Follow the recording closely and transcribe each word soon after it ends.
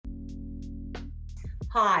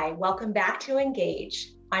Hi, welcome back to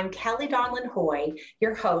Engage. I'm Kelly Donlin Hoy,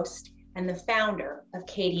 your host and the founder of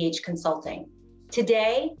KDH Consulting.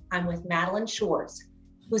 Today, I'm with Madeline Schwartz,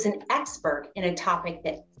 who's an expert in a topic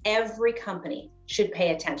that every company should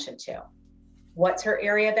pay attention to. What's her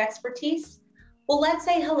area of expertise? Well, let's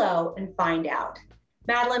say hello and find out.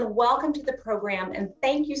 Madeline, welcome to the program and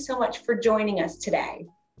thank you so much for joining us today.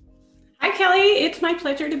 Hi, Kelly. It's my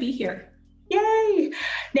pleasure to be here. Yay!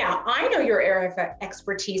 Now, I know your area of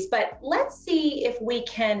expertise, but let's see if we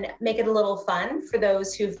can make it a little fun for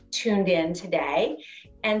those who've tuned in today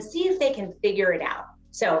and see if they can figure it out.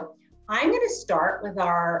 So I'm going to start with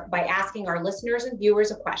by asking our listeners and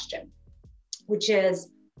viewers a question, which is,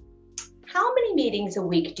 how many meetings a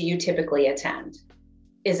week do you typically attend?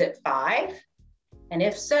 Is it 5? And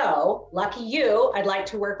if so, lucky you, I'd like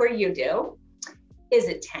to work where you do. Is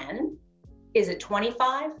it 10? Is it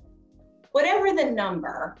 25? Whatever the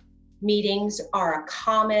number, meetings are a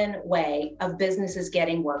common way of businesses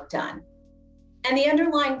getting work done. And the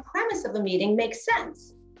underlying premise of a meeting makes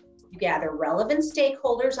sense. You gather relevant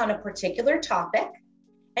stakeholders on a particular topic,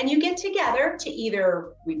 and you get together to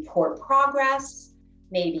either report progress,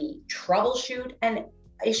 maybe troubleshoot an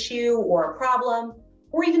issue or a problem,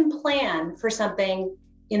 or even plan for something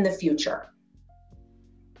in the future.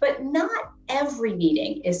 But not every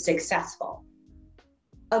meeting is successful.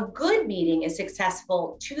 A good meeting is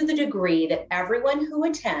successful to the degree that everyone who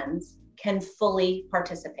attends can fully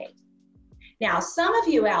participate. Now, some of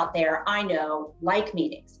you out there I know like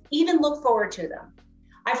meetings, even look forward to them.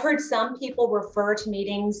 I've heard some people refer to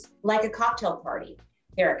meetings like a cocktail party.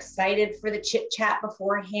 They're excited for the chit chat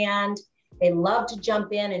beforehand. They love to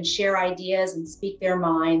jump in and share ideas and speak their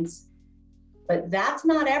minds. But that's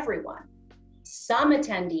not everyone. Some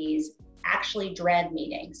attendees actually dread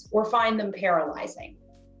meetings or find them paralyzing.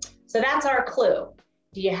 So that's our clue.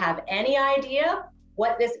 Do you have any idea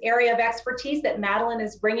what this area of expertise that Madeline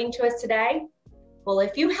is bringing to us today? Well,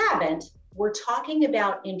 if you haven't, we're talking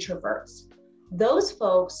about introverts, those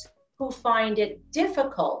folks who find it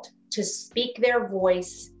difficult to speak their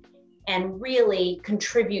voice and really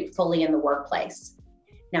contribute fully in the workplace.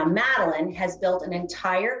 Now, Madeline has built an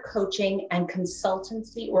entire coaching and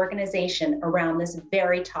consultancy organization around this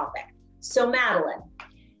very topic. So Madeline,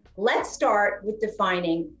 let's start with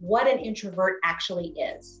defining what an introvert actually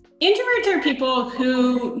is. Introverts are people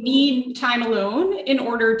who need time alone in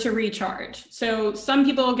order to recharge. So some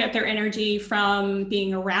people get their energy from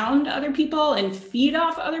being around other people and feed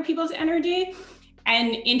off other people's energy.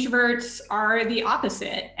 And introverts are the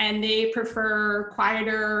opposite, and they prefer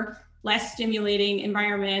quieter, less stimulating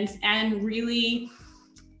environments and really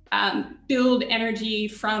build energy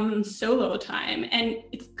from solo time. And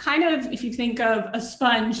it's kind of, if you think of a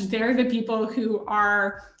sponge, they're the people who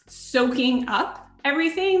are soaking up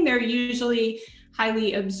everything. They're usually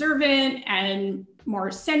highly observant and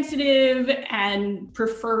more sensitive and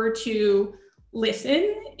prefer to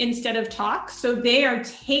listen instead of talk. So they are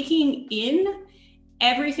taking in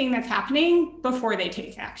everything that's happening before they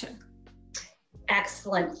take action.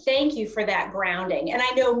 Excellent. Thank you for that grounding. And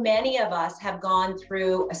I know many of us have gone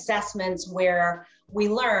through assessments where we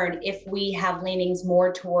learn if we have leanings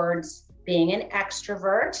more towards being an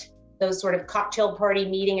extrovert, those sort of cocktail party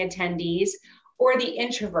meeting attendees, or the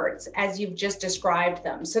introverts, as you've just described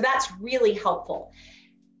them. So that's really helpful.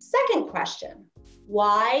 Second question,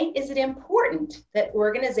 why is it important that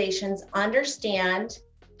organizations understand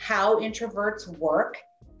how introverts work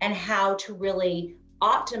and how to really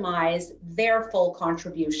optimize their full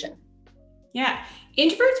contribution? Yeah,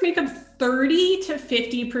 introverts make up 30 to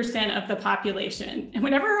 50% of the population. And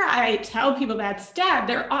whenever I tell people that stat,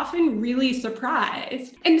 they're often really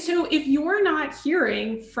surprised. And so if you're not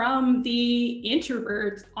hearing from the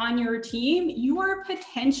introverts on your team, you are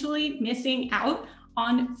potentially missing out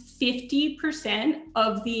on 50%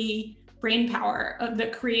 of the brain power, of the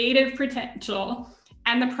creative potential,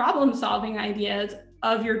 and the problem-solving ideas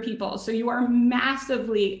of your people. So you are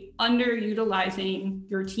massively underutilizing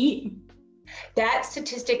your team. That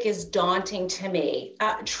statistic is daunting to me.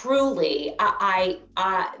 Truly, I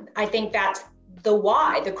think that's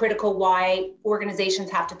the critical why organizations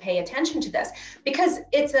have to pay attention to this, because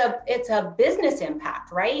it's a business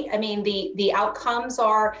impact, right? I mean, the outcomes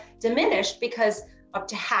are diminished because up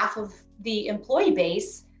to half of the employee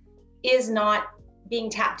base is not being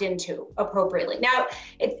tapped into appropriately. Now,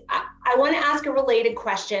 I want to ask a related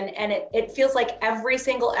question, and it feels like every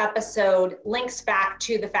single episode links back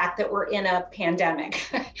to the fact that we're in a pandemic.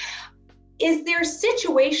 Is there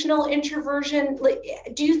situational introversion?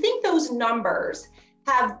 Do you think those numbers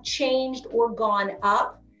have changed or gone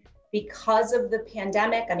up because of the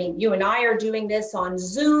pandemic. I mean, you and I are doing this on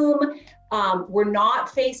Zoom. We're not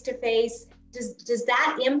face to face. Does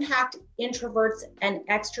that impact introverts and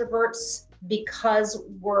extroverts because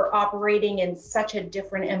we're operating in such a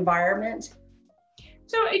different environment?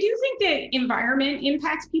 So I do think that environment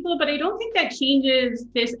impacts people, but I don't think that changes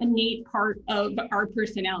this innate part of our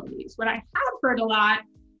personalities. What I have heard a lot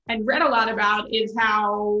and read a lot about is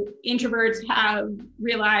how introverts have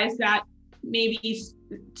realized that maybe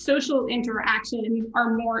social interaction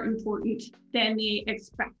are more important than they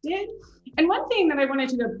expected. And one thing that I wanted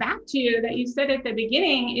to go back to that you said at the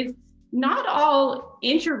beginning is not all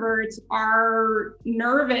introverts are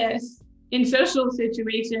nervous in social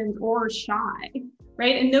situations or shy,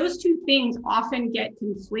 right? And those two things often get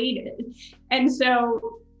conflated. And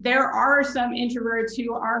so there are some introverts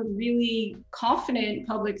who are really confident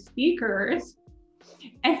public speakers,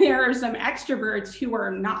 and there are some extroverts who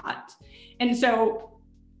are not. And so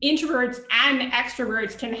introverts and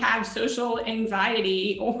extroverts can have social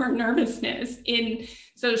anxiety or nervousness in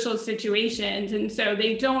social situations. And so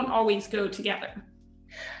they don't always go together.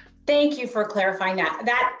 Thank you for clarifying that.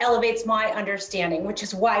 That elevates my understanding, which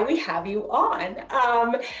is why we have you on.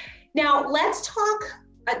 Now let's talk,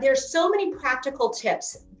 there's so many practical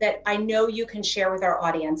tips that I know you can share with our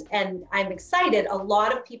audience. And I'm excited, a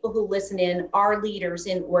lot of people who listen in are leaders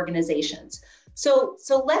in organizations. So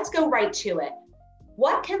let's go right to it.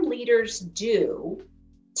 What can leaders do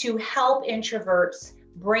to help introverts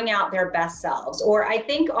bring out their best selves? Or I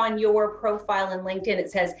think on your profile in LinkedIn, it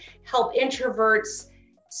says, help introverts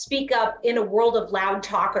speak up in a world of loud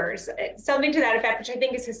talkers, something to that effect, which I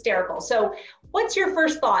think is hysterical. So what's your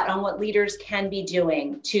first thought on what leaders can be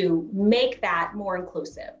doing to make that more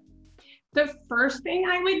inclusive? The first thing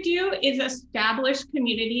I would do is establish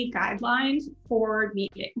community guidelines for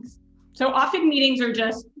meetings. So often meetings are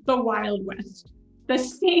just the Wild West. The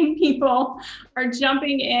same people are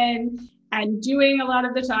jumping in and doing a lot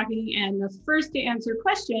of the talking and the first to answer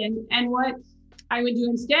questions. And what I would do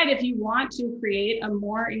instead, if you want to create a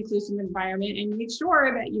more inclusive environment and make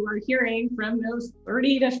sure that you are hearing from those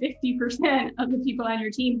 30 to 50% of the people on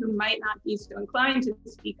your team who might not be so inclined to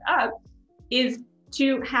speak up, is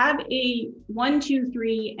to have a 1, 2,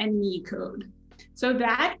 3, and me code. So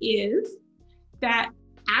that is that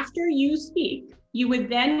after you speak, you would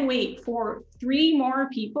then wait for 3 more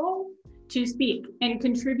people to speak and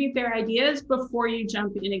contribute their ideas before you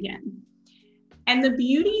jump in again. And the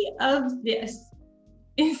beauty of this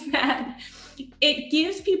is that it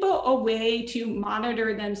gives people a way to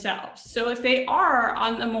monitor themselves. So if they are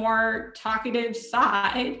on the more talkative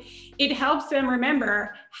side, it helps them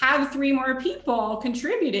remember, have 3 more people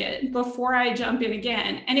contributed before I jump in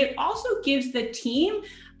again. And it also gives the team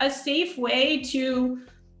a safe way to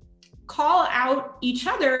call out each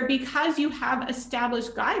other because you have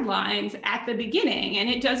established guidelines at the beginning. And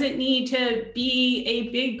it doesn't need to be a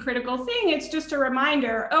big critical thing. It's just a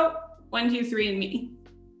reminder, oh, 1, 2, 3, and me.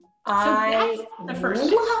 I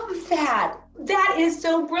love that. That is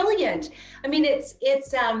so brilliant. I mean,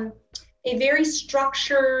 it's a very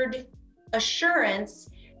structured assurance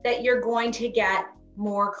that you're going to get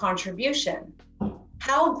more contribution.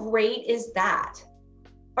 How great is that?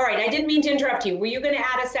 All right, I didn't mean to interrupt you. Were you going to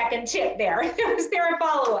add a second tip there? Was there a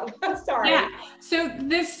follow-up? Sorry. Yeah, so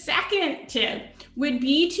the second tip would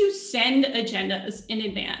be to send agendas in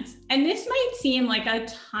advance. And this might seem like a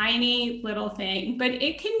tiny little thing, but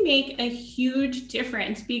it can make a huge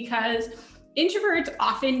difference because introverts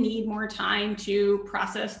often need more time to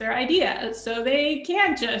process their ideas. So they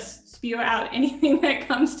can't just spew out anything that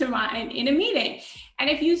comes to mind in a meeting. And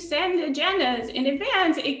if you send agendas in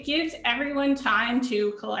advance, it gives everyone time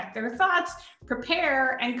to collect their thoughts,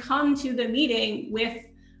 prepare, and come to the meeting with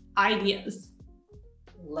ideas.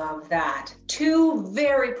 Love that. 2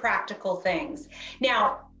 very practical things.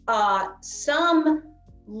 Now, some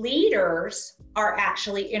leaders are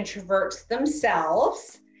actually introverts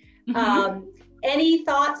themselves. Mm-hmm. Any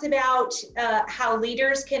thoughts about how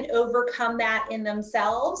leaders can overcome that in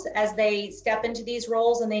themselves as they step into these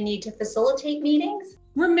roles and they need to facilitate meetings?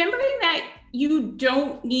 Remembering that you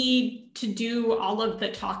don't need to do all of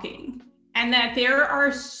the talking and that there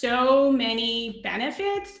are so many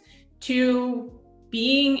benefits to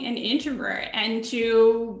being an introvert and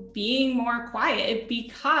to being more quiet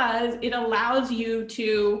because it allows you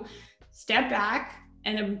to step back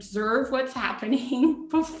and observe what's happening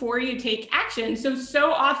before you take action.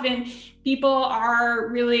 So often people are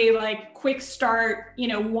really like quick start,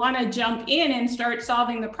 want to jump in and start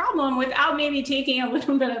solving the problem without maybe taking a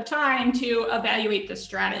little bit of time to evaluate the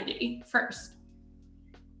strategy first.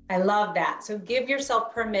 I love that. So give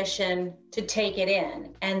yourself permission to take it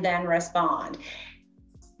in and then respond.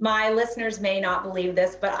 My listeners may not believe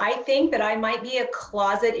this, but I think that I might be a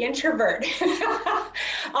closet introvert.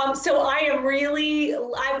 So I am really,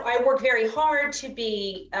 I work very hard to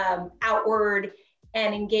be outward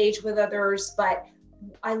and engage with others, but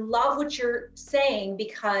I love what you're saying,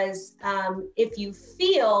 because if you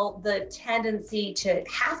feel the tendency to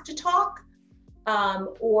have to talk,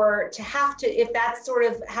 or to have to, if that's sort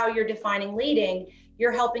of how you're defining leading,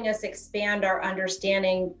 you're helping us expand our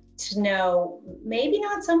understanding to know maybe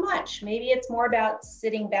not so much. Maybe it's more about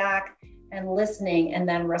sitting back and listening and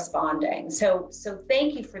then responding. So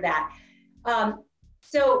thank you for that.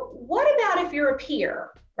 So what about if you're a peer,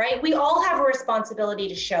 right? We all have a responsibility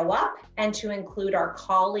to show up and to include our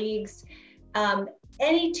colleagues.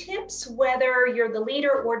 Any tips, whether you're the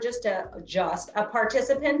leader or just a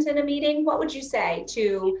participant in a meeting? What would you say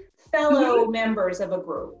to fellow members of a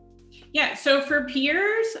group? Yeah, so for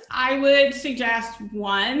peers, I would suggest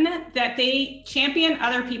one, that they champion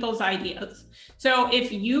other people's ideas. So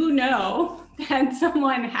if you know that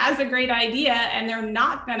someone has a great idea and they're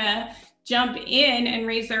not gonna jump in and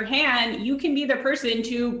raise their hand, you can be the person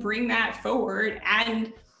to bring that forward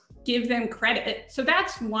and give them credit. So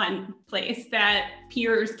that's one place that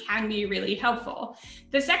peers can be really helpful.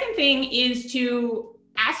 The second thing is to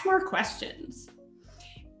ask more questions.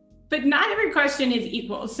 But not every question is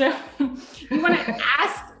equal. So you want to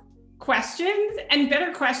ask questions, and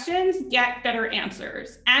better questions get better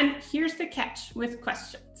answers. And here's the catch with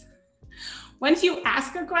questions. Once you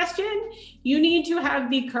ask a question, you need to have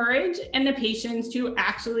the courage and the patience to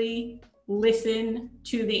actually listen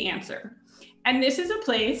to the answer. And this is a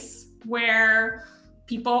place where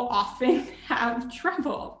people often have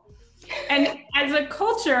trouble. And as a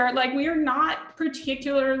culture, like, we are not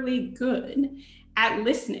particularly good at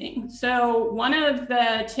listening. So one of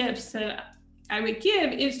the tips that I would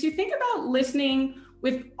give is to think about listening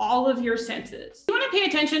with all of your senses. You want to pay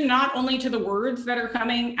attention not only to the words that are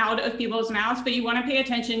coming out of people's mouths, but you want to pay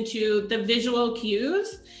attention to the visual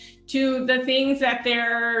cues, to the things that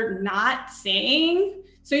they're not saying.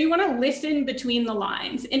 So you want to listen between the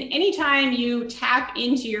lines. And anytime you tap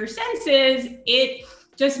into your senses, it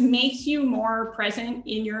just makes you more present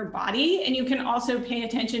in your body. And you can also pay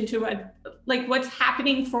attention to what's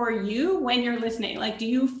happening for you when you're listening. Like, do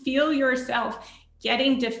you feel yourself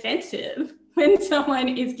getting defensive when someone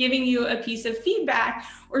is giving you a piece of feedback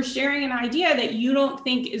or sharing an idea that you don't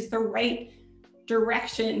think is the right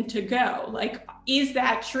direction to go? Like, is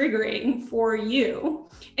that triggering for you?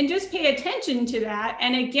 And just pay attention to that.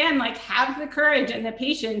 And again, like, have the courage and the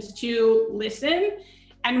patience to listen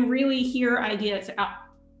and really hear ideas out.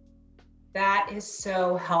 That is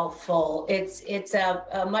so helpful. It's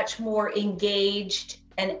a much more engaged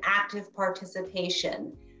and active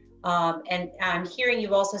participation. And I'm hearing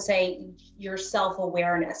you also say your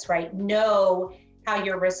self-awareness, right? Know how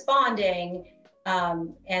you're responding,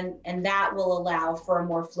 and that will allow for a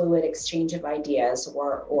more fluid exchange of ideas,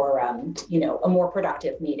 or a more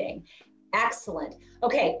productive meeting. Excellent.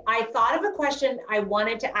 Okay, I thought of a question I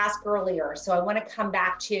wanted to ask earlier, so I want to come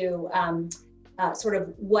back to sort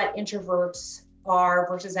of what introverts are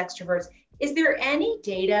versus extroverts. Is there any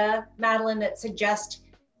data, Madeline, that suggests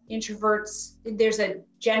introverts, there's a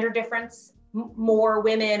gender difference? More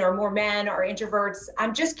women or more men are introverts?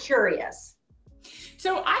 I'm just curious.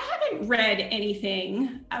 So I haven't read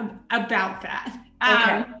anything about that.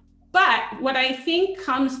 Okay. But what I think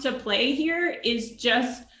comes to play here is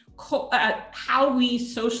just how we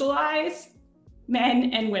socialize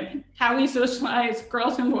men and women, how we socialize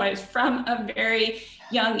girls and boys from a very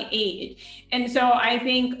young age. And so I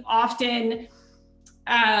think often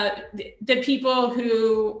the people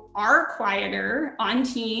who are quieter on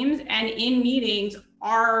teams and in meetings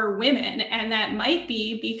are women. And that might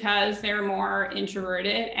be because they're more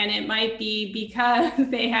introverted, and it might be because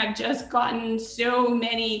they have just gotten so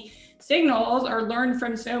many signals or learned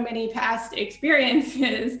from so many past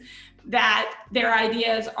experiences that their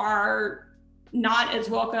ideas are not as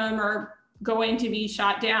welcome or going to be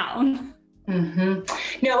shot down. Mm-hmm.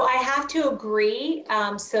 No, I have to agree.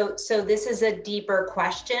 So this is a deeper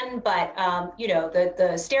question, but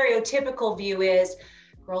the stereotypical view is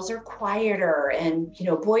girls are quieter and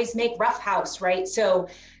boys make roughhouse, right? So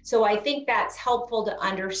I think that's helpful to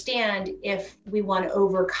understand if we want to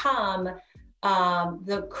overcome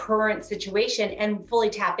the current situation and fully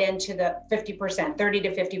tap into the 50%, 30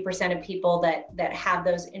 to 50% of people that have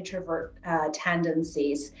those introvert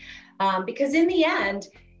tendencies. Because in the end,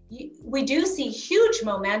 we do see huge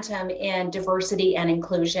momentum in diversity and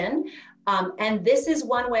inclusion. And this is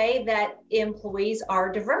one way that employees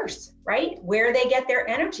are diverse, right? Where they get their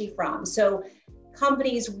energy from. So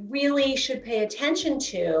companies really should pay attention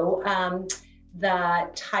to the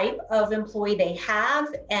type of employee they have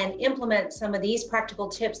and implement some of these practical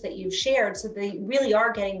tips that you've shared so they really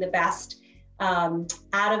are getting the best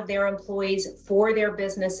out of their employees for their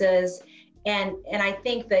businesses. And I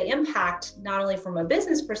think the impact, not only from a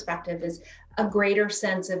business perspective, is a greater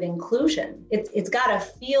sense of inclusion. It's got to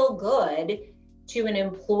feel good to an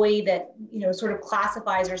employee that, sort of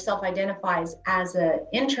classifies or self-identifies as an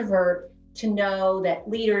introvert, to know that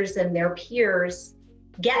leaders and their peers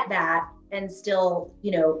get that and still,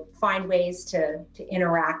 find ways to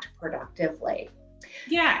interact productively.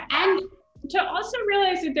 Yeah, and to also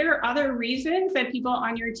realize that there are other reasons that people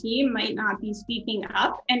on your team might not be speaking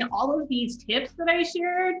up. And all of these tips that I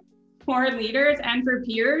shared for leaders and for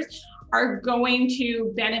peers are going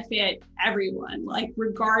to benefit everyone, like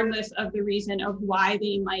regardless of the reason of why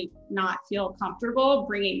they might not feel comfortable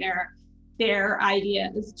bringing their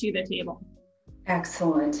ideas to the table.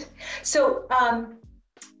 Excellent. So,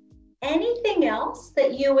 anything else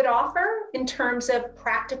that you would offer in terms of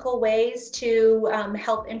practical ways to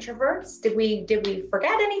help introverts? Did we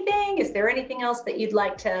forget anything? Is there anything else that you'd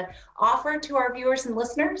like to offer to our viewers and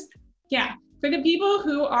listeners? Yeah, for the people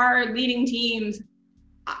who are leading teams,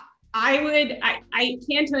 I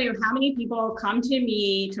can't tell you how many people come to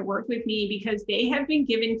me to work with me because they have been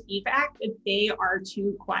given feedback that they are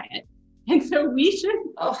too quiet. And so we should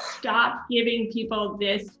stop giving people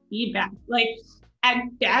this feedback. Like, at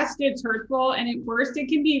best, it's hurtful, and at worst, it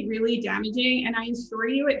can be really damaging. And I assure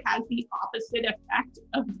you, it has the opposite effect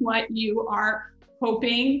of what you are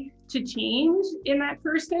hoping to change in that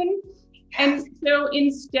person. And so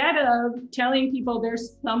instead of telling people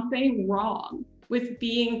there's something wrong with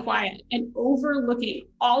being quiet and overlooking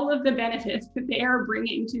all of the benefits that they are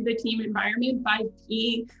bringing to the team environment by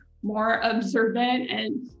being more observant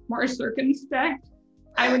and more circumspect,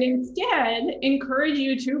 I would instead encourage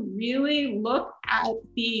you to really look at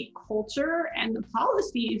the culture and the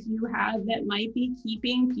policies you have that might be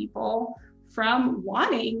keeping people from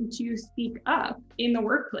wanting to speak up in the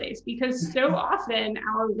workplace. Because so often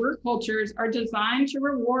our work cultures are designed to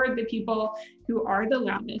reward the people who are the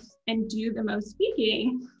loudest and do the most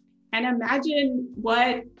speaking. And imagine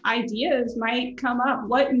what ideas might come up,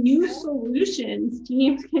 what new solutions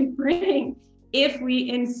teams can bring if we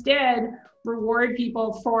instead reward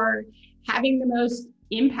people for having the most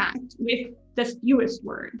impact with the fewest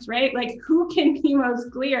words, right? Like, who can be most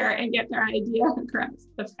clear and get their idea across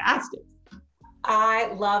the fastest?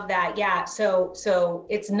 I love that. Yeah. So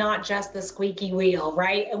it's not just the squeaky wheel,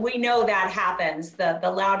 right? And we know that happens. The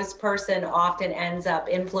loudest person often ends up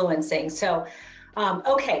influencing. So,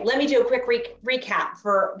 okay, let me do a quick recap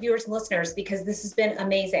for viewers and listeners, because this has been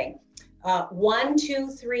amazing. 1, 2,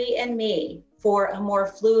 3, and me for a more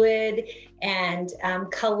fluid and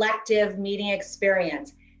collective meeting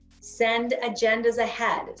experience. Send agendas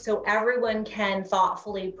ahead so everyone can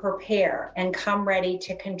thoughtfully prepare and come ready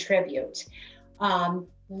to contribute.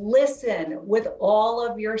 Listen with all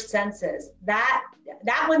of your senses. That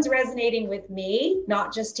one's resonating with me,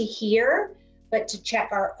 not just to hear, but to check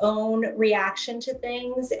our own reaction to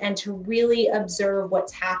things and to really observe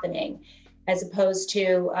what's happening, as opposed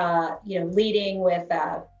to leading with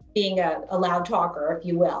being a loud talker, if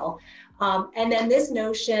you will. And then this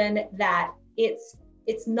notion that it's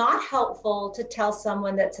not helpful to tell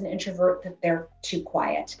someone that's an introvert that they're too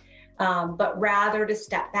quiet, but rather to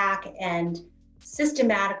step back and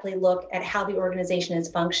systematically look at how the organization is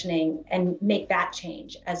functioning and make that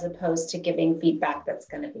change, as opposed to giving feedback that's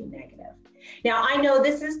going to be negative. Now, I know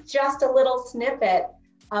this is just a little snippet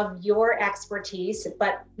of your expertise,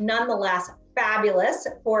 but nonetheless fabulous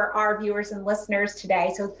for our viewers and listeners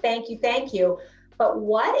today. So thank you. But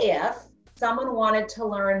what if someone wanted to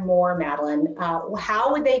learn more, Madeline?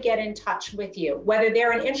 How would they get in touch with you? Whether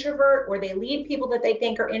they're an introvert or they lead people that they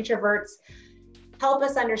think are introverts, help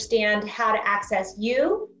us understand how to access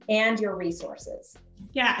you and your resources.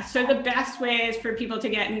 Yeah, so the best ways for people to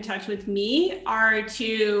get in touch with me are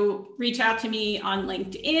to reach out to me on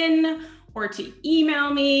LinkedIn or to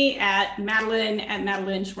email me at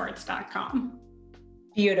madeline@madelineschwartz.com.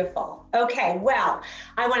 Beautiful. Okay, well,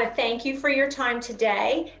 I want to thank you for your time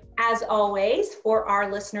today. As always, for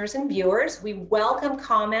our listeners and viewers, we welcome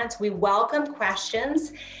comments, we welcome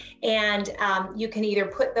questions, and you can either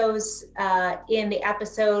put those in the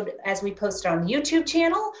episode as we post it on the YouTube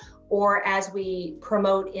channel or as we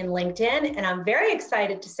promote in LinkedIn. And I'm very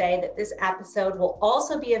excited to say that this episode will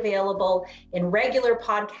also be available in regular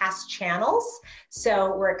podcast channels.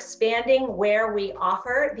 So we're expanding where we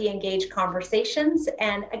offer the engaged conversations.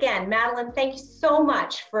 And again, Madeline, thank you so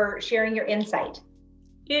much for sharing your insight.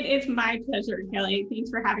 It is my pleasure, Kelly. Thanks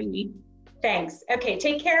for having me. Thanks. Okay,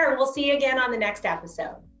 take care, and we'll see you again on the next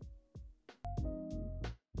episode.